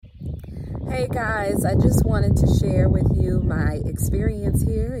Hey guys, I just wanted to share with you my experience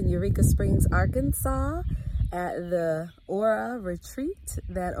here in Eureka Springs, Arkansas at the A.U.R.A. retreat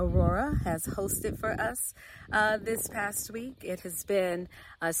that A.U.R.A. has hosted for us this past week. It has been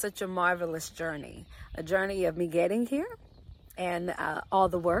such a marvelous journey, a journey of me getting here and all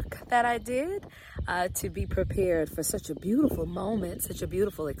the work that I did to be prepared for such a beautiful moment, such a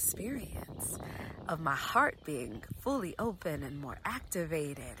beautiful experience of my heart being fully open and more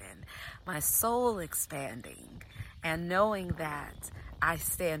activated and my soul expanding and knowing that I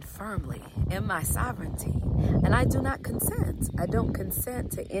stand firmly in my sovereignty and I do not consent. I don't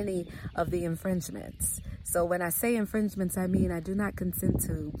consent to any of the infringements. So when I say infringements, I mean I do not consent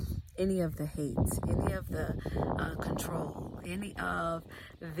to any of the hate, any of the control, any of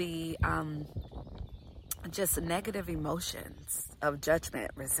the just negative emotions of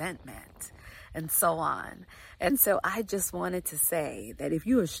judgment, resentment, and so on. And so I just wanted to say that if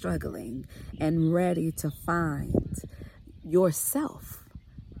you are struggling and ready to find yourself,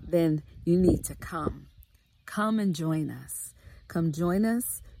 then you need to come and join us. Come join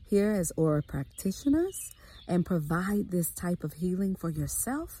us here as A.U.R.A. practitioners and provide this type of healing for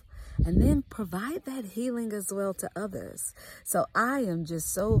yourself, and then provide that healing as well to others. So I am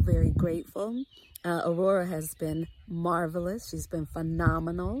just so very grateful. A.U.R.A. has been marvelous. She's been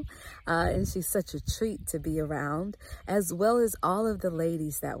phenomenal. And she's such a treat to be around, as well as all of the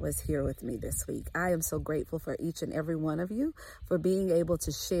ladies that was here with me this week. I am so grateful for each and every one of you for being able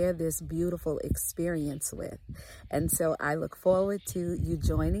to share this beautiful experience with. And so I look forward to you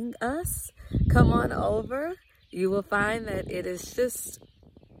joining us. Come on over. You will find that it is just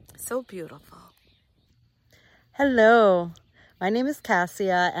so beautiful. Hello. My name is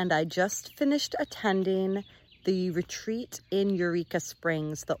Cassia, and I just finished attending the retreat in Eureka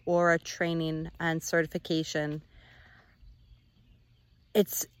Springs, the A.U.R.A. training and certification.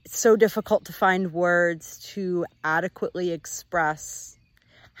 It's so difficult to find words to adequately express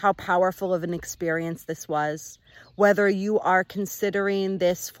how powerful of an experience this was. Whether you are considering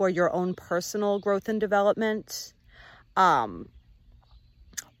this for your own personal growth and development,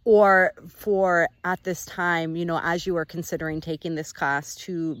 or for at this time, you know, as you are considering taking this class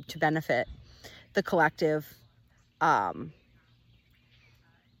to benefit the collective,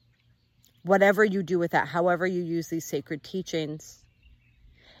 whatever you do with that, however you use these sacred teachings,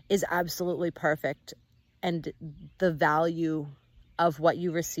 is absolutely perfect. And the value of what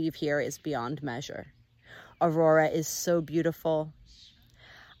you receive here is beyond measure. A.U.R.A. is so beautiful.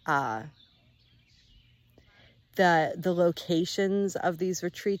 The locations of these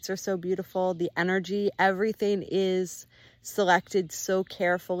retreats are so beautiful. The energy, everything is selected so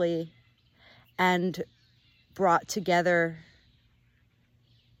carefully and brought together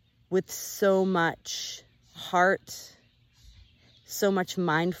with so much heart, so much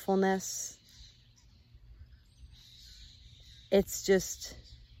mindfulness. It's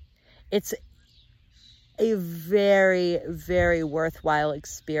a very, very worthwhile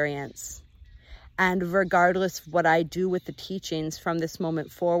experience. And regardless of what I do with the teachings from this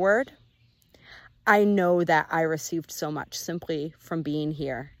moment forward, I know that I received so much simply from being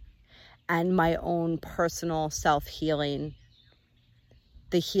here and my own personal self-healing,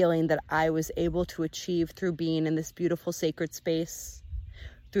 the healing that I was able to achieve through being in this beautiful sacred space,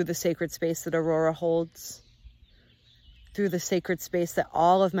 through the sacred space that A.U.R.A. holds, through the sacred space that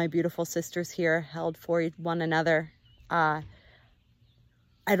all of my beautiful sisters here held for one another.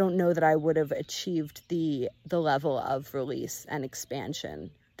 I don't know that I would have achieved the level of release and expansion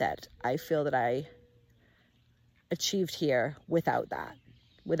that I feel that I achieved here without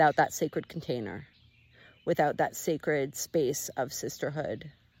that sacred container, without that sacred space of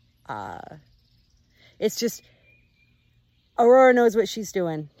sisterhood. It's just, A.U.R.A. knows what she's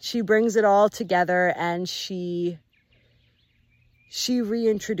doing. She brings it all together and she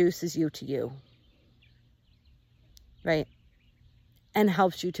reintroduces you to you, right? And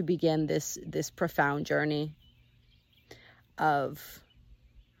helps you to begin this profound journey of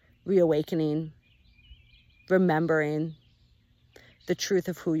reawakening, remembering the truth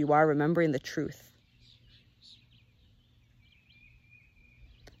of who you are, remembering the truth.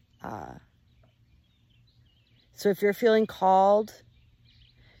 So if you're feeling called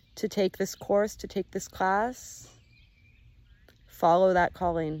to take this course, to take this class, follow that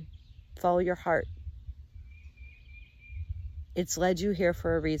calling, follow your heart. It's led you here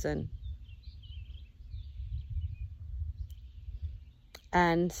for a reason.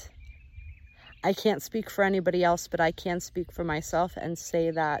 And I can't speak for anybody else, but I can speak for myself and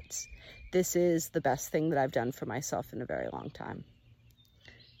say that this is the best thing that I've done for myself in a very long time.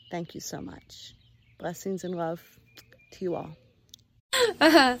 Thank you so much. Blessings and love to you all.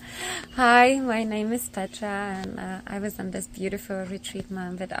 Hi, my name is Petra, and I was on this beautiful retreat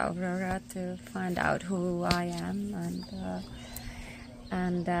with Aurora to find out who I am and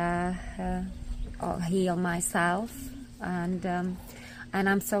heal myself. And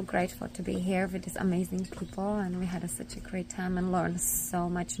I'm so grateful to be here with these amazing people, and we had such a great time and learned so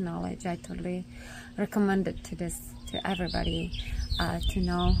much knowledge. I totally recommend it to everybody to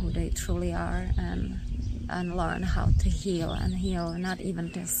know who they truly are and learn how to heal not even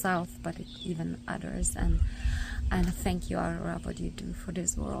themselves but even others. And thank you, Aurora, what you do for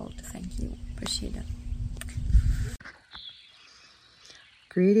this world. Thank you, appreciate it.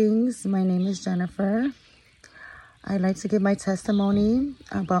 Greetings, my name is Jennifer. I'd like to give my testimony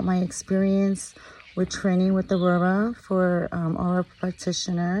about my experience with training with A.U.R.A. for R.A.A.H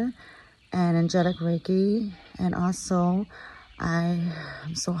practitioner and angelic Reiki. And also, I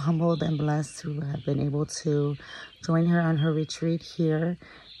am so humbled and blessed to have been able to join her on her retreat here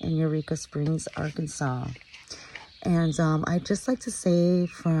in Eureka Springs, Arkansas. And I'd just like to say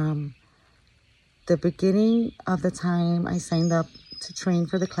from the beginning of the time I signed up to train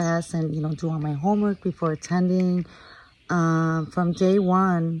for the class and, do all my homework before attending, from day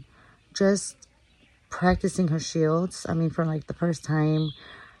one, just practicing her shields. I mean, for like the first time,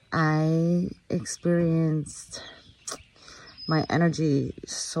 I experienced my energy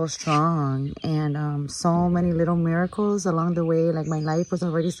so strong and so many little miracles along the way. Like my life was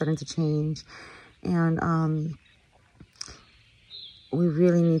already starting to change, and we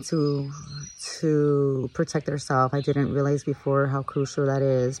really need to protect ourselves. I didn't realize before how crucial that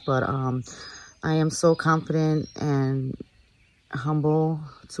is, but I am so confident and humble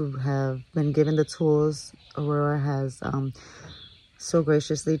to have been given the tools A.U.R.A. has so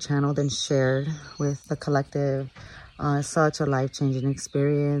graciously channeled and shared with the collective. Such a life-changing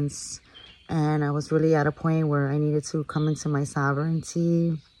experience, and I was really at a point where I needed to come into my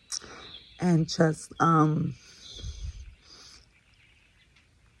sovereignty and just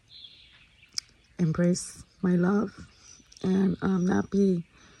embrace my love and not be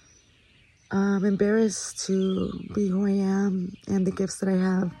embarrassed to be who I am and the gifts that I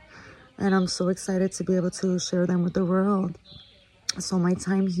have. And I'm so excited to be able to share them with the world. So my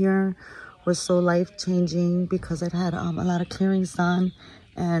time here was so life-changing because I'd had a lot of clearings done,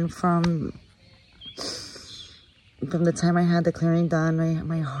 and from the time I had the clearing done,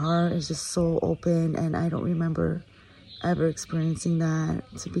 my heart is just so open, and I don't remember ever experiencing that,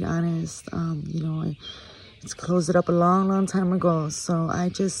 to be honest. It's closed it up a long time ago, so I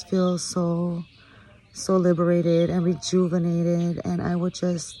just feel so liberated and rejuvenated, and I would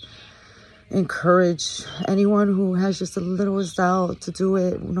just encourage anyone who has just a little doubt to do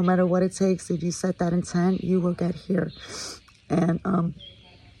it, no matter what it takes. If you set that intent, you will get here, and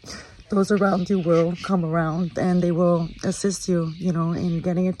those around you will come around and they will assist you, in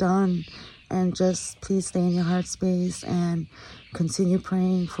getting it done. And just please stay in your heart space and continue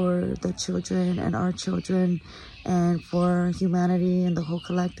praying for the children and our children and for humanity and the whole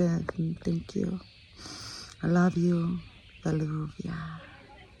collective. And thank you. I love you. Hallelujah.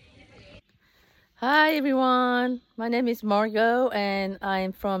 Hi everyone, my name is Margot and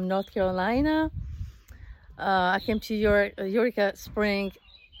I'm from North Carolina. I came to Eureka Spring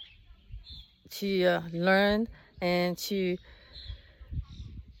to learn and to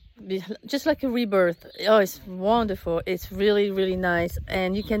be just like a rebirth. Oh, it's wonderful. It's really nice,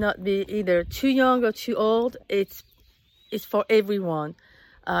 and you cannot be either too young or too old. It's for everyone.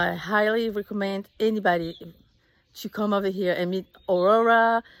 I highly recommend anybody to come over here and meet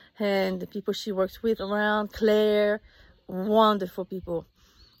Aurora and the people she works with around, Claire. Wonderful people.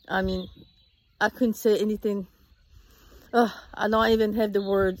 I mean, I couldn't say anything. I don't even have the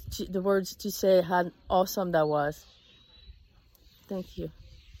words to say how awesome that was. Thank you.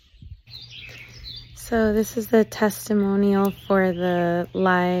 So this is the testimonial for the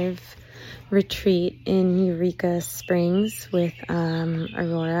live retreat in Eureka Springs with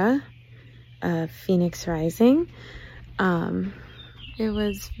A.U.R.A. Phoenix Rising. It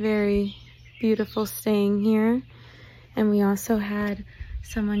was very beautiful staying here, and we also had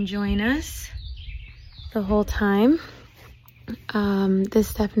someone join us the whole time.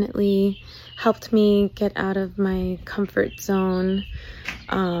 This definitely helped me get out of my comfort zone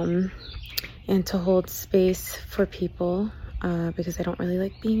and to hold space for people because I don't really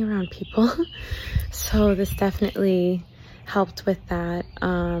like being around people. So this definitely helped with that.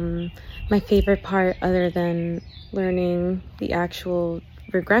 My favorite part, other than learning the actual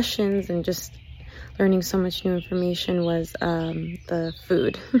regressions and just learning so much new information, was the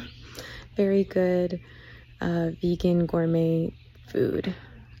food. Very good vegan gourmet food.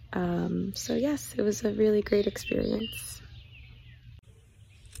 So yes, it was a really great experience.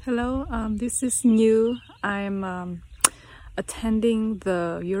 Hello, this is New. I'm attending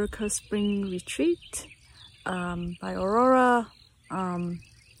the Eureka Spring Retreat by Aurora.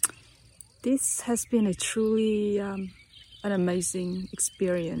 This has been a truly an amazing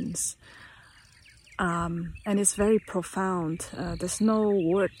experience, and it's very profound. There's no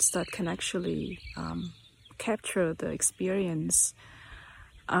words that can actually capture the experience.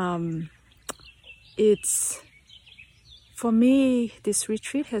 For me, this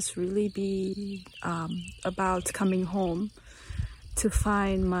retreat has really been about coming home to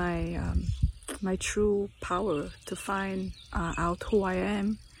find my true power, to find out who I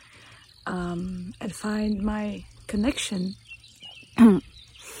am, and find my connection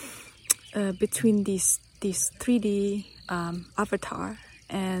between these 3D avatar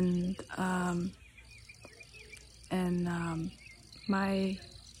and my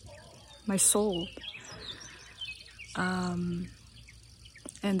soul.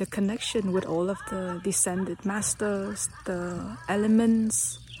 And the connection with all of the descended masters, the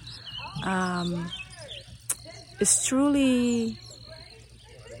elements, is truly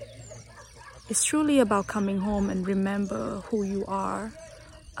about coming home and remember who you are,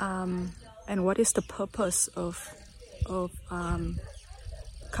 and what is the purpose of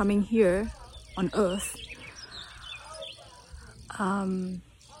coming here on Earth.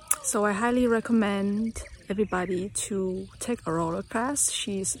 So I highly recommend everybody to take A.U.R.A class.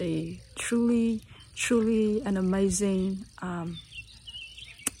 She's a truly an amazing,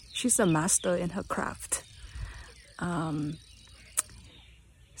 she's a master in her craft.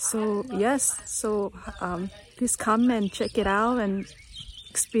 Please come and check it out and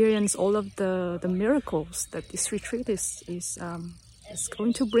experience all of the miracles that this retreat is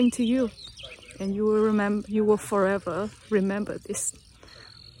going to bring to you, and you will forever remember this.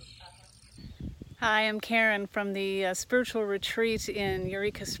 Hi, I'm Karen from the spiritual retreat in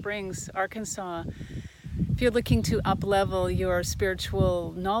Eureka Springs, Arkansas. If you're looking to up-level your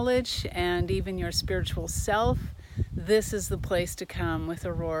spiritual knowledge and even your spiritual self, this is the place to come with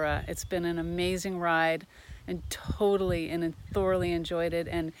A.U.R.A. It's been an amazing ride, and thoroughly enjoyed it,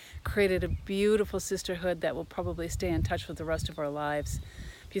 and created a beautiful sisterhood that will probably stay in touch with the rest of our lives.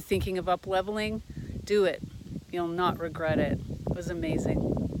 If you're thinking of up-leveling, do it. You'll not regret it. It was amazing.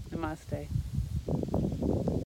 Namaste.